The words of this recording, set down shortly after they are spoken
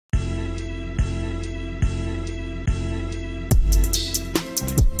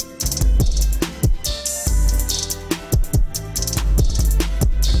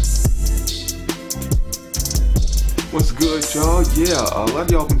Alright y'all, yeah, a lot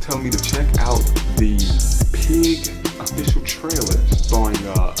of y'all been telling me to check out the Pig official trailer starring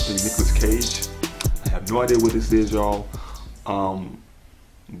I think Nicolas Cage. I have no idea what this is, y'all.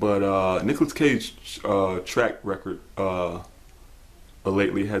 But Nicolas Cage track record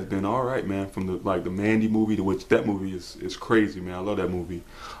lately has been alright, man. From the Mandy movie, to which that movie is crazy, man. I love that movie.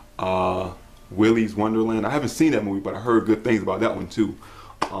 Willy's Wonderland. I haven't seen that movie, but I heard good things about that one too.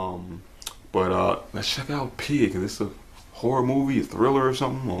 But let's check out Pig. Is this a horror movie, a thriller or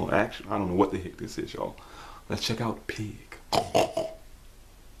something, or action? I don't know what the heck this is, y'all. Let's check out Pig.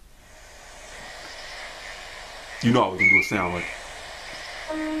 You know I was gonna do a sound like.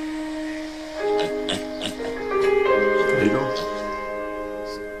 There you go.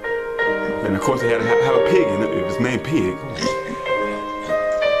 And of course they had to have a pig in it. It was named Pig.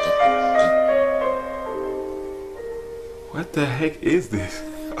 What the heck is this?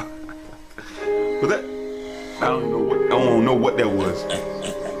 Was that? I don't know what that was. Oh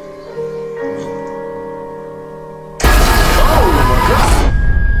my God!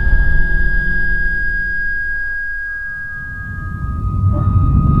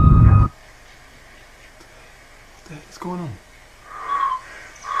 What the heck is going on?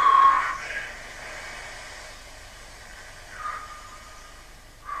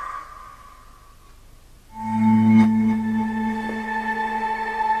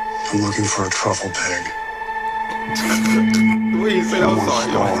 I'm looking for a truffle pig. The way he said, I'm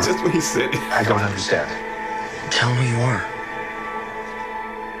sorry, y'all. Just what he said. I don't understand. Tell me who you are.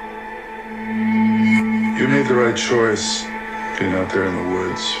 You made the right choice getting out there in the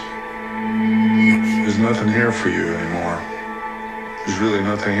woods. There's nothing here for you anymore. There's really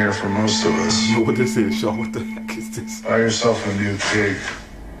nothing here for most of us. I don't know what this is, y'all. What the heck is this? Buy yourself a new pig.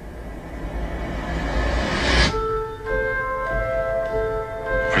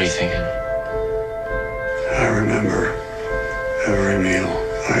 What are you thinking? I remember every meal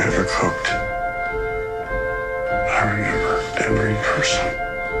I ever cooked. I remember every person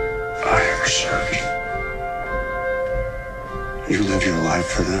I ever served. You live your life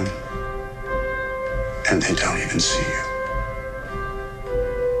for them, and they don't even see you.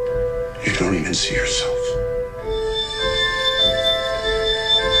 You don't even see yourself.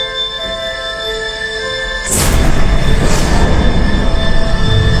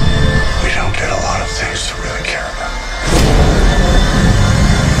 Things to really care about.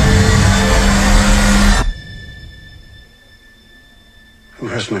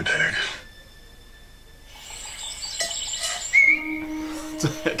 Where's my pig? What the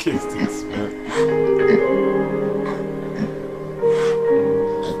heck is this, man?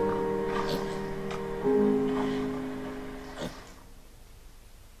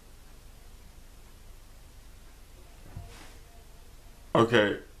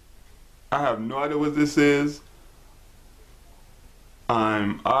 Okay. I have no idea what this is.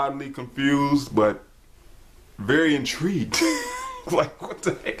 I'm oddly confused, but very intrigued. Like, what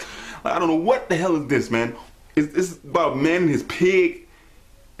the heck? Like, I don't know what the hell is this, man. It's about a man and his pig,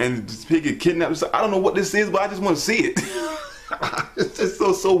 and this pig get kidnapped. So I don't know what this is, but I just want to see it. It's just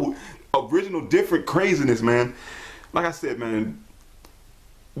so original, different craziness, man. Like I said, man,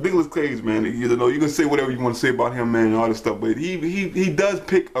 Nicolas Cage, man, you know, you can say whatever you want to say about him, man, and all this stuff, but he does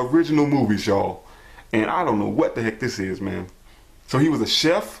pick original movies, y'all. And I don't know what the heck this is, man. So he was a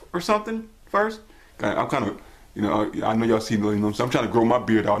chef or something first? I'm kind of, you know, I know y'all see, you know, so I'm trying to grow my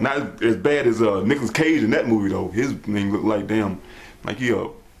beard out. Not as bad as Nicolas Cage in that movie, though. His thing looked like, damn, like he a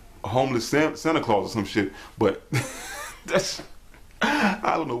homeless Santa Claus or some shit. But that's,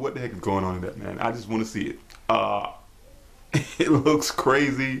 I don't know what the heck is going on in that, man. I just want to see it. It looks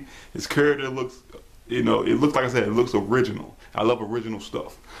crazy. His character looks, you know, it looks, like I said, it looks original. I love original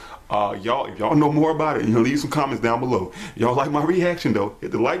stuff. Y'all, if y'all know more about it, you know, leave some comments down below. Y'all like my reaction though,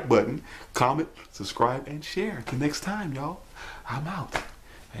 hit the like button, comment, subscribe, and share. Until next time, y'all, I'm out.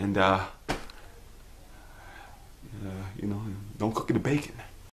 And you know, don't cook the bacon.